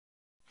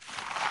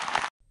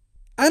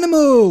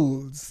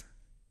Animals!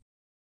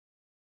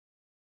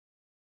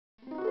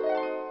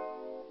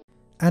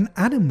 An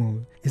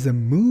animal is a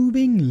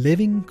moving,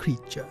 living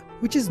creature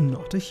which is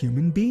not a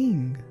human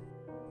being.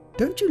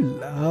 Don't you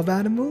love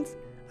animals?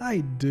 I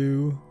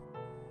do.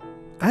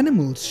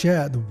 Animals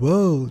share the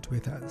world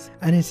with us,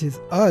 and it is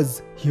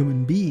us,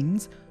 human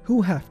beings,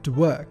 who have to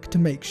work to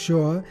make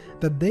sure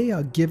that they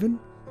are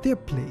given their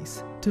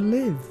place to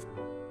live.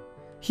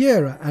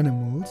 Here are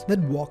animals that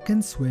walk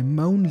and swim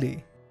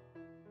only.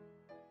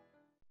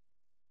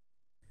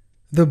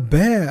 The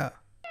bear.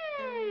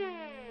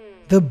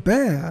 The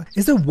bear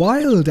is a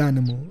wild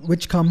animal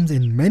which comes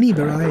in many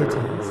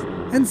varieties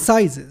and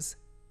sizes,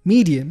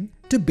 medium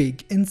to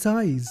big in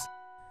size.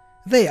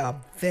 They are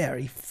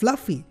very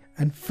fluffy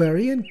and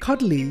furry and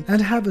cuddly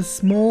and have a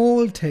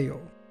small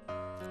tail.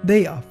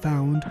 They are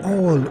found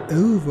all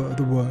over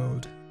the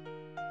world.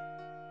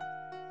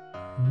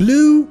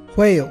 Blue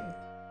whale.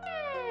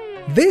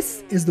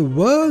 This is the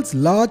world's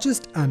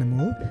largest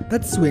animal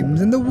that swims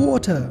in the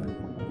water.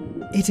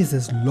 It is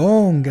as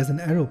long as an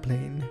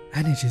aeroplane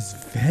and it is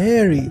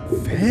very,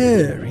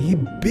 very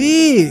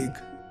big.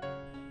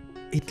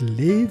 It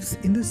lives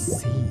in the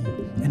sea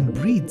and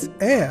breathes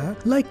air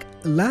like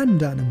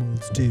land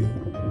animals do.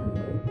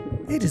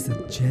 It is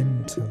a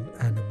gentle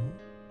animal.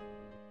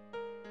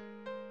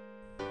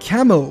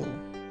 Camel.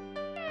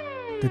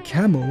 The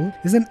camel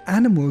is an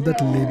animal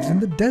that lives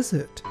in the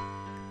desert.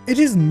 It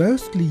is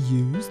mostly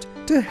used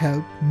to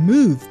help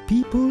move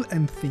people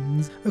and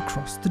things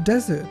across the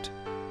desert.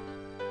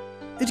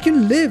 It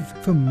can live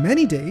for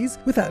many days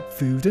without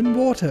food and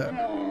water.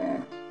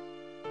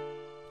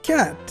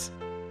 Cat.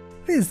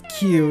 This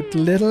cute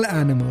little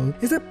animal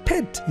is a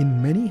pet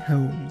in many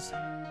homes.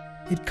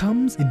 It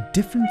comes in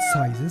different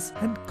sizes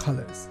and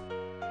colors.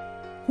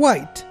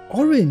 White,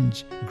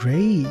 orange,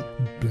 grey,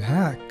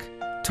 black,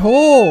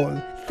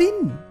 tall,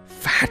 thin,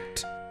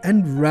 fat,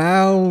 and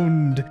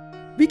round.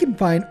 We can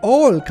find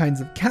all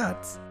kinds of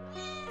cats.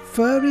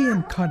 Furry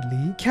and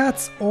cuddly,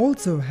 cats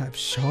also have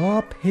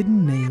sharp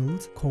hidden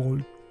nails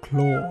called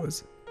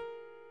claws.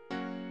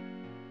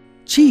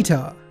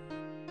 Cheetah.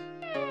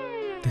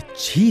 The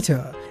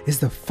cheetah is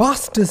the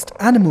fastest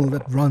animal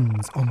that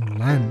runs on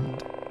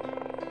land.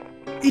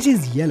 It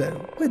is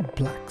yellow with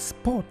black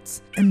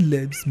spots and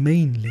lives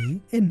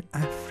mainly in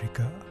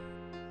Africa.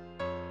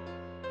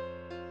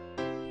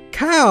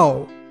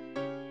 Cow.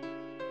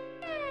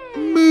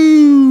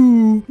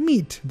 Moo!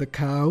 Meet the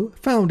cow,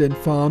 found in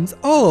farms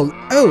all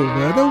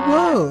over the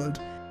world.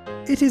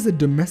 It is a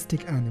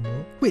domestic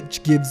animal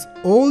which gives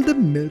all the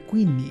milk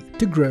we need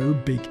to grow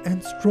big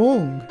and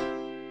strong.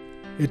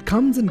 It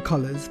comes in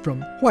colors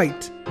from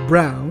white,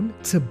 brown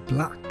to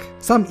black.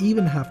 Some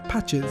even have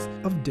patches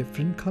of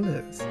different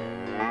colors.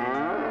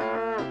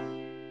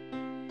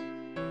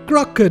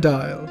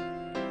 Crocodile.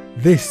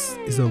 This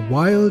is a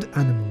wild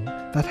animal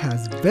that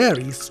has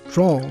very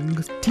strong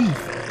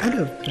teeth and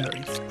a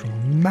very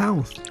strong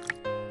mouth.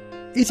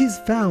 It is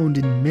found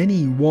in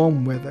many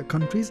warm weather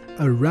countries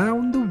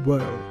around the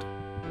world.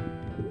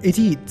 It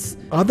eats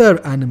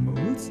other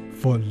animals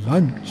for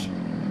lunch.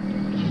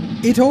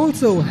 It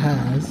also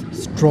has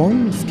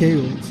strong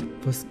scales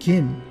for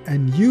skin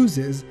and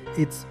uses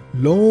its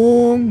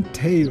long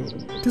tail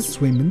to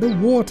swim in the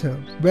water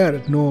where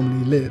it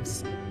normally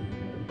lives.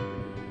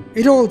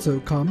 It also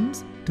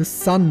comes to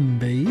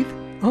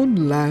sunbathe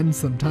on land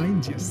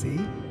sometimes, you see.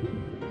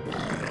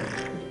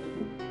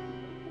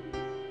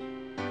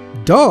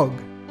 Dog.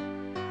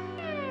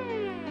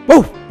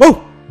 Whoa,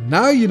 whoa!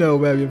 Now you know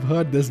where we've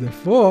heard this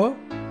before.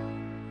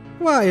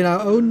 Why, in our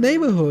own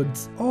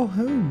neighborhoods or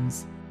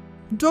homes.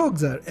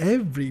 Dogs are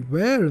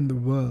everywhere in the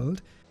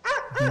world.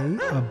 They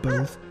are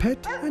both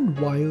pet and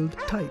wild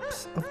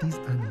types of these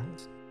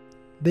animals.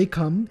 They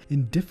come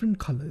in different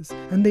colors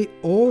and they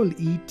all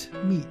eat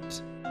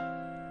meat.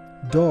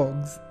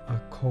 Dogs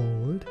are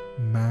called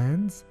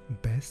man's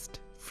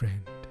best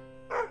friend.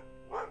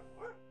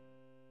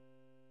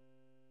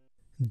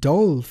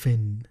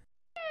 Dolphin.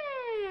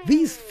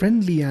 These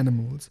friendly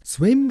animals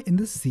swim in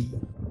the sea.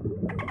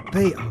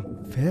 They are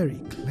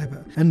very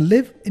clever and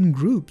live in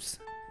groups.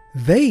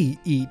 They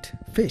eat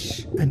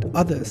fish and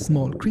other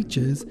small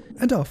creatures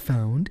and are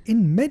found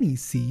in many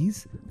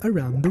seas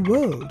around the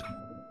world.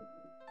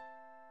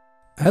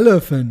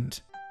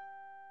 Elephant.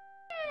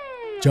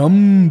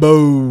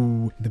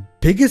 Jumbo. The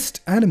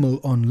biggest animal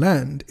on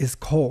land is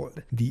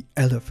called the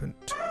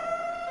elephant.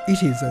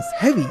 It is as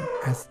heavy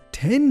as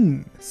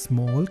 10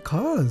 small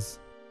cars.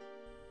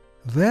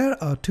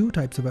 There are two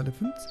types of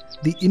elephants,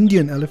 the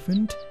Indian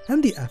elephant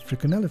and the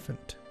African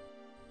elephant.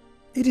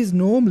 It is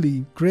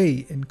normally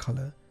grey in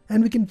color,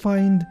 and we can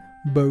find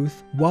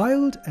both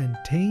wild and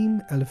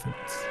tame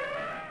elephants.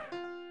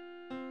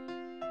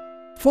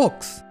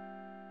 Fox.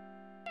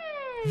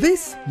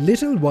 This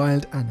little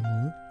wild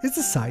animal is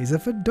the size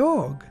of a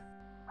dog.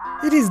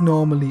 It is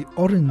normally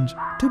orange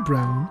to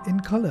brown in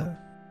color.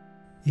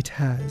 It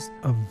has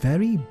a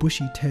very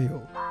bushy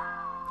tail.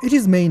 It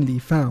is mainly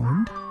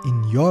found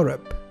in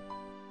Europe.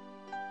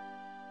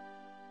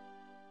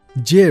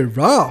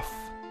 Giraffe.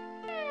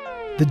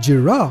 The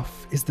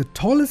giraffe is the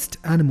tallest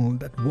animal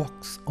that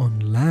walks on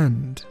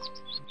land.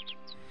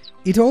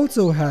 It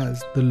also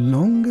has the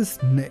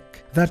longest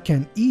neck that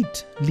can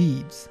eat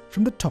leaves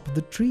from the top of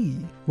the tree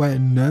where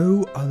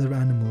no other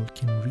animal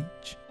can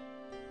reach.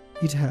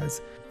 It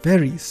has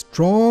very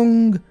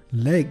strong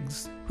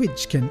legs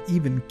which can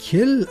even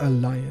kill a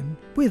lion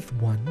with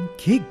one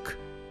kick.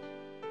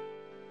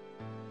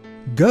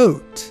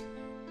 Goat.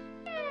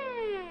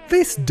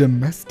 This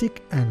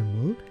domestic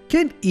animal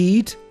can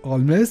eat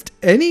almost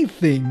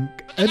anything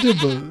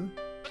edible.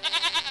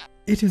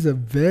 It is a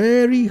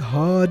very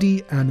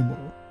hardy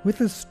animal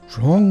with a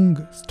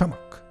strong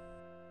stomach.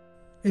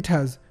 It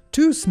has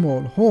 2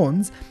 small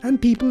horns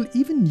and people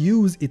even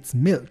use its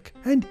milk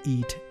and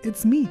eat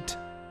its meat.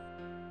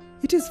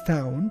 It is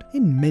found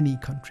in many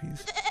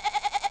countries.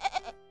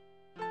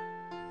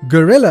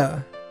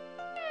 Gorilla.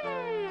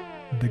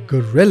 The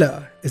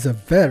gorilla is a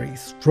very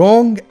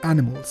strong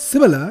animal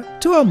similar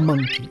to a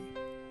monkey.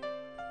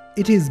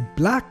 It is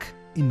black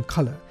in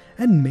color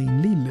and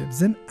mainly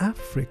lives in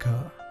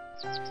Africa.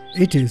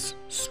 It is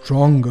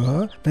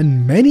stronger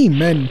than many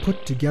men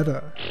put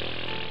together.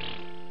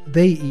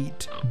 They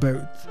eat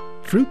both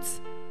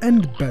fruits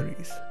and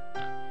berries.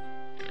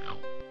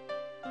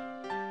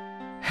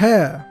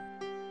 Hare.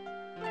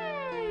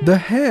 The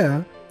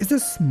hare is a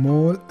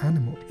small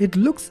animal. It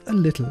looks a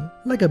little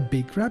like a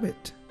big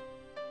rabbit.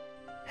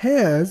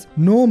 Hares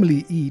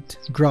normally eat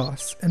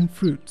grass and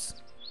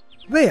fruits.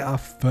 They are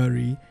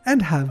furry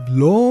and have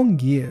long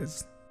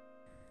ears.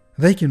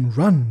 They can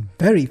run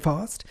very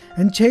fast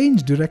and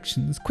change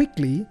directions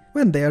quickly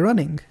when they are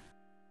running.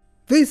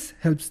 This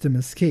helps them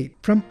escape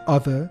from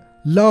other,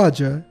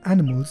 larger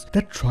animals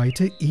that try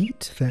to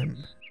eat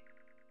them.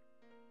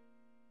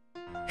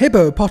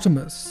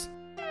 Hippopotamus.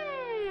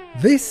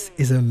 This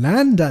is a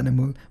land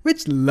animal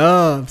which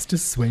loves to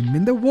swim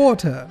in the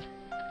water.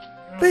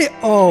 They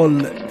all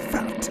look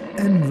fat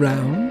and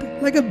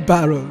round like a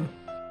barrel.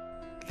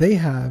 They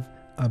have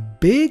a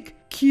big,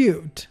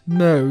 cute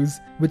nose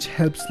which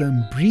helps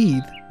them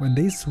breathe when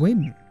they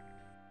swim.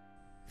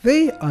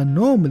 They are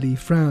normally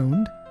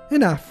found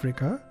in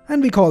Africa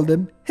and we call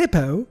them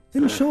hippo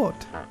in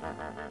short.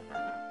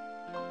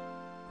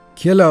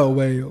 Killer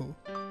whale.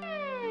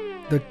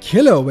 The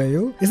killer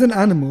whale is an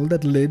animal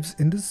that lives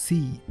in the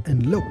sea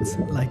and looks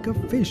like a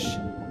fish.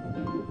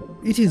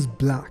 It is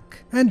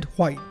black and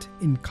white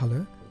in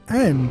color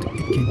and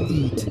it can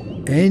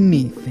eat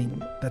anything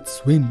that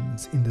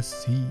swims in the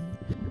sea.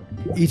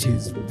 It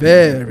is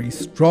very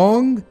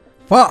strong,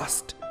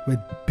 fast, with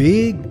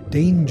big,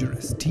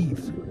 dangerous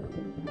teeth.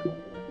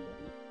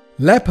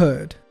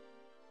 Leopard.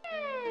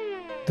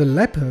 The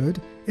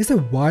leopard is a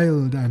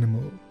wild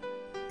animal.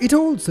 It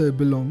also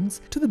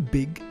belongs to the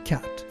big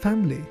cat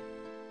family.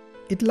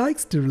 It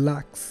likes to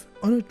relax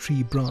on a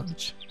tree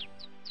branch.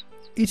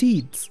 It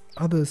eats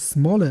other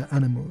smaller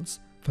animals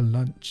for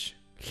lunch.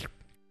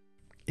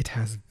 It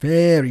has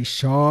very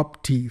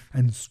sharp teeth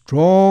and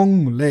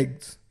strong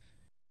legs.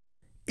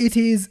 It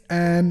is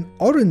an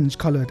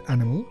orange-colored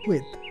animal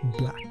with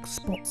black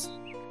spots.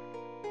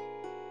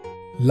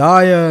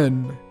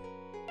 Lion.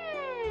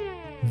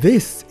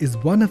 This is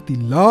one of the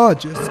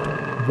largest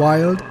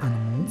wild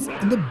animals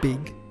in the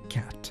big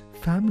cat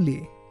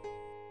family.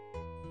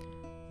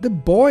 The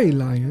boy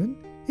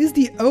lion is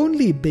the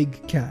only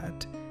big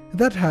cat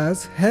that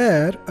has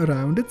hair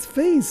around its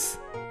face.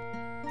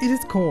 It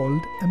is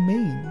called a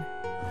mane.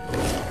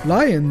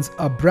 Lions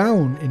are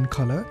brown in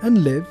color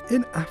and live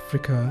in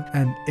Africa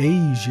and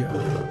Asia.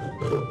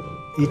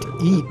 It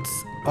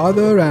eats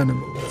other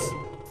animals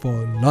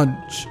for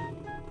lunch.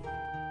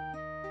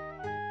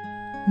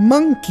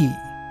 Monkey.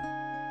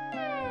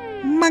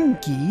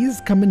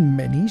 Monkeys come in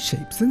many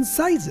shapes and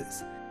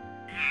sizes.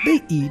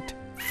 They eat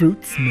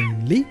fruits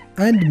mainly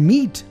and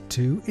meat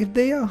too if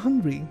they are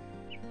hungry.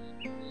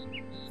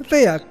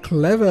 They are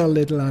clever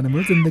little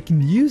animals and they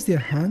can use their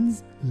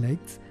hands,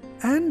 legs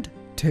and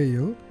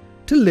tail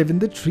to live in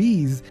the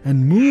trees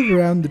and move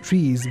around the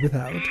trees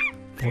without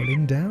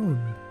falling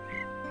down.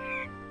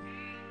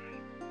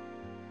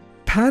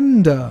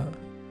 Panda.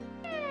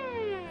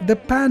 The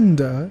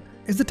panda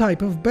is a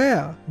type of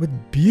bear with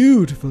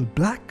beautiful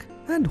black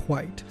and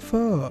white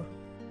fur.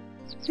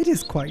 It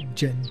is quite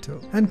gentle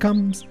and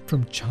comes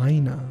from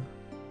China.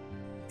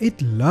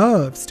 It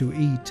loves to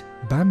eat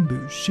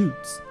bamboo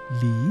shoots,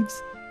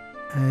 leaves,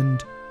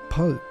 and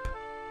pulp.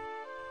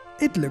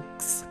 It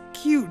looks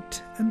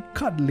cute and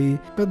cuddly,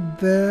 but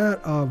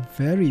there are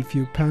very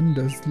few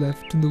pandas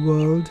left in the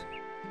world.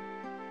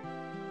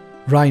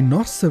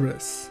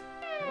 Rhinoceros.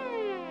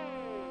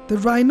 The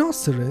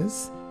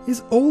rhinoceros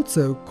is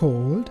also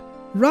called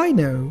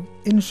rhino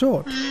in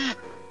short.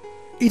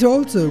 It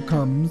also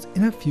comes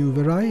in a few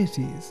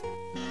varieties.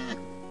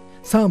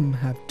 Some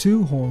have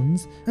 2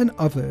 horns and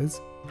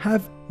others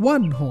have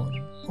 1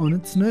 horn on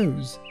its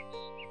nose.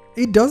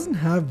 It doesn't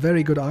have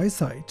very good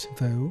eyesight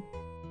though.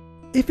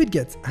 If it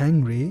gets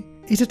angry,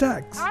 it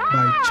attacks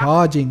by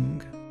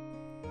charging.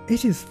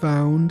 It is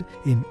found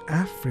in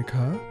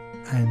Africa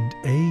and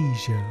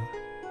Asia.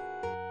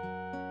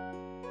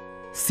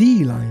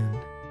 Sea lion.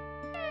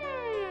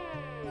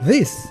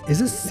 This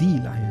is a sea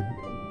lion.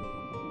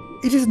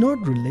 It is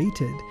not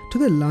related to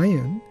the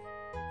lion.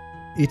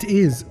 It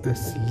is a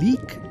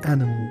sleek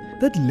animal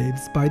that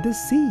lives by the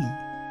sea.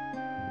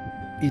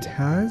 It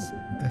has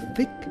a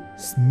thick,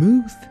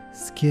 smooth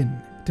skin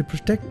to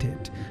protect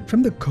it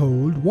from the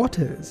cold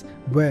waters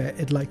where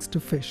it likes to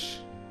fish.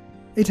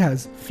 It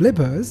has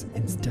flippers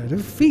instead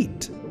of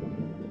feet.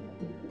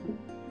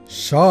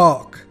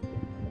 Shark.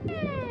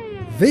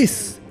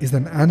 This is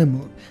an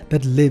animal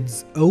that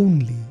lives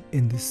only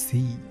in the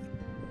sea.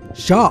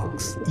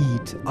 Sharks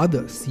eat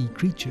other sea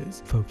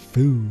creatures for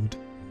food.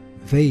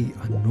 They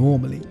are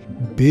normally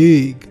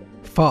big,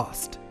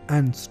 fast,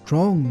 and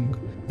strong,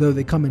 though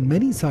they come in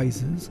many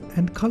sizes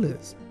and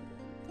colors.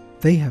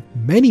 They have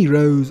many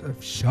rows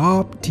of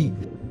sharp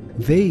teeth.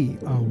 They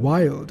are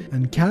wild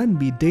and can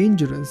be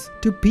dangerous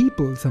to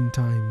people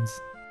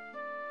sometimes.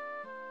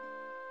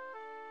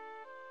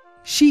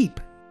 Sheep.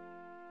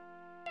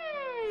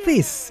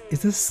 This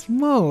is a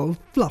small,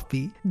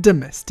 fluffy,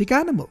 domestic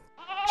animal.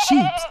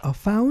 Sheep are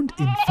found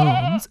in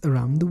farms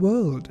around the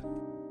world.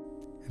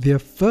 Their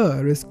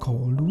fur is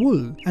called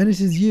wool, and it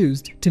is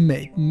used to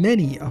make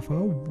many of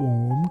our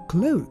warm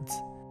clothes.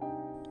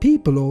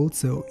 People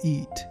also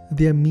eat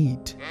their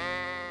meat.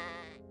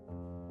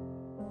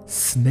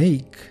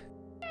 Snake.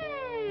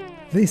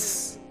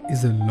 This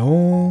is a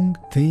long,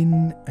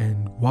 thin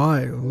and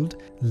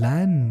wild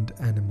land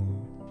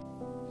animal.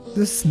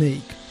 The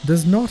snake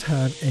does not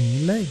have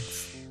any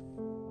legs.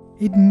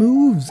 It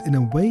moves in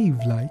a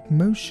wave-like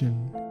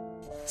motion.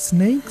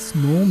 Snakes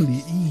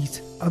normally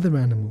eat other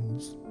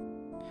animals.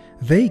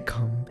 They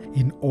come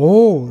in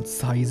all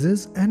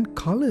sizes and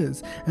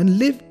colors and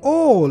live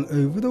all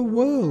over the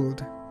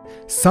world.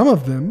 Some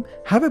of them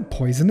have a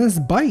poisonous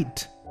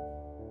bite.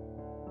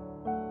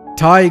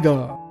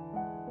 Tiger.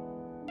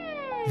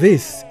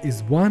 This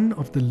is one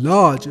of the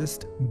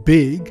largest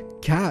big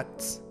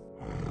cats.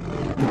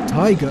 The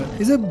tiger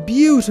is a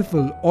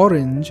beautiful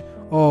orange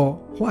or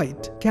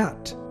white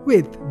cat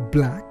with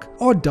black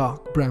or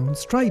dark brown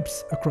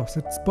stripes across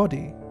its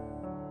body.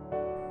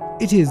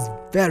 It is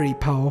very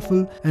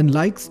powerful and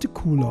likes to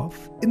cool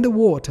off in the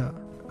water.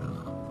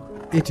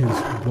 It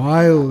is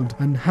wild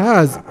and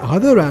has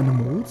other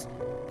animals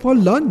for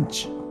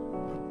lunch.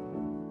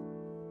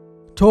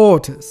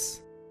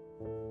 Tortoise.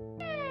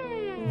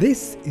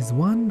 This is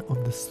one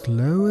of the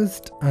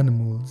slowest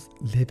animals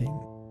living.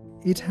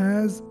 It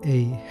has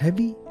a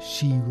heavy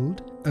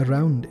shield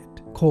around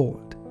it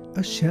called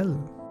a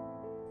shell.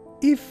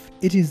 If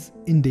it is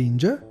in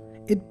danger,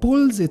 it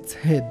pulls its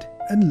head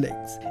and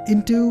legs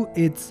into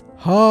its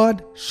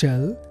hard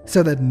shell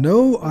so that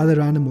no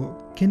other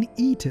animal can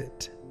eat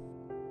it.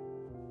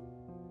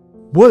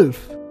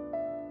 Wolf.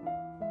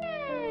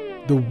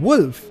 The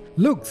wolf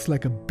looks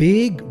like a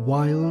big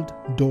wild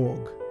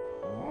dog.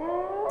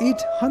 It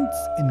hunts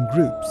in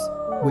groups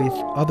with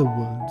other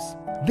wolves.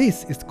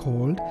 This is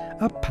called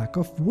a pack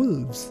of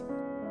wolves.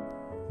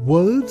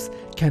 Wolves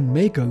can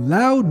make a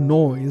loud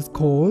noise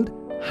called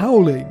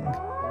howling,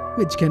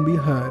 which can be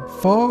heard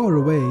far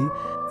away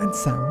and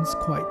sounds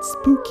quite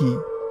spooky.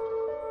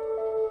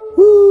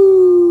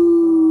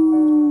 Woo!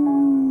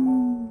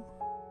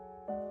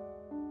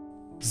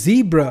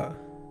 Zebra.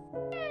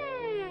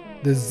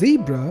 The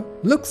zebra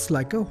looks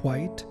like a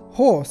white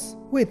horse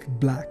with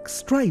black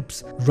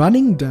stripes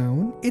running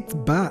down its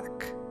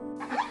back.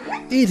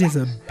 It is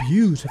a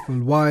beautiful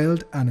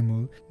wild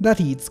animal that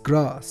eats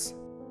grass.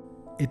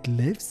 It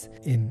lives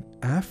in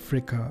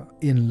Africa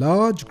in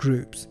large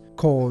groups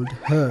called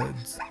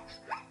herds.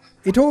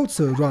 It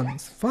also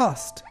runs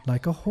fast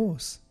like a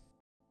horse.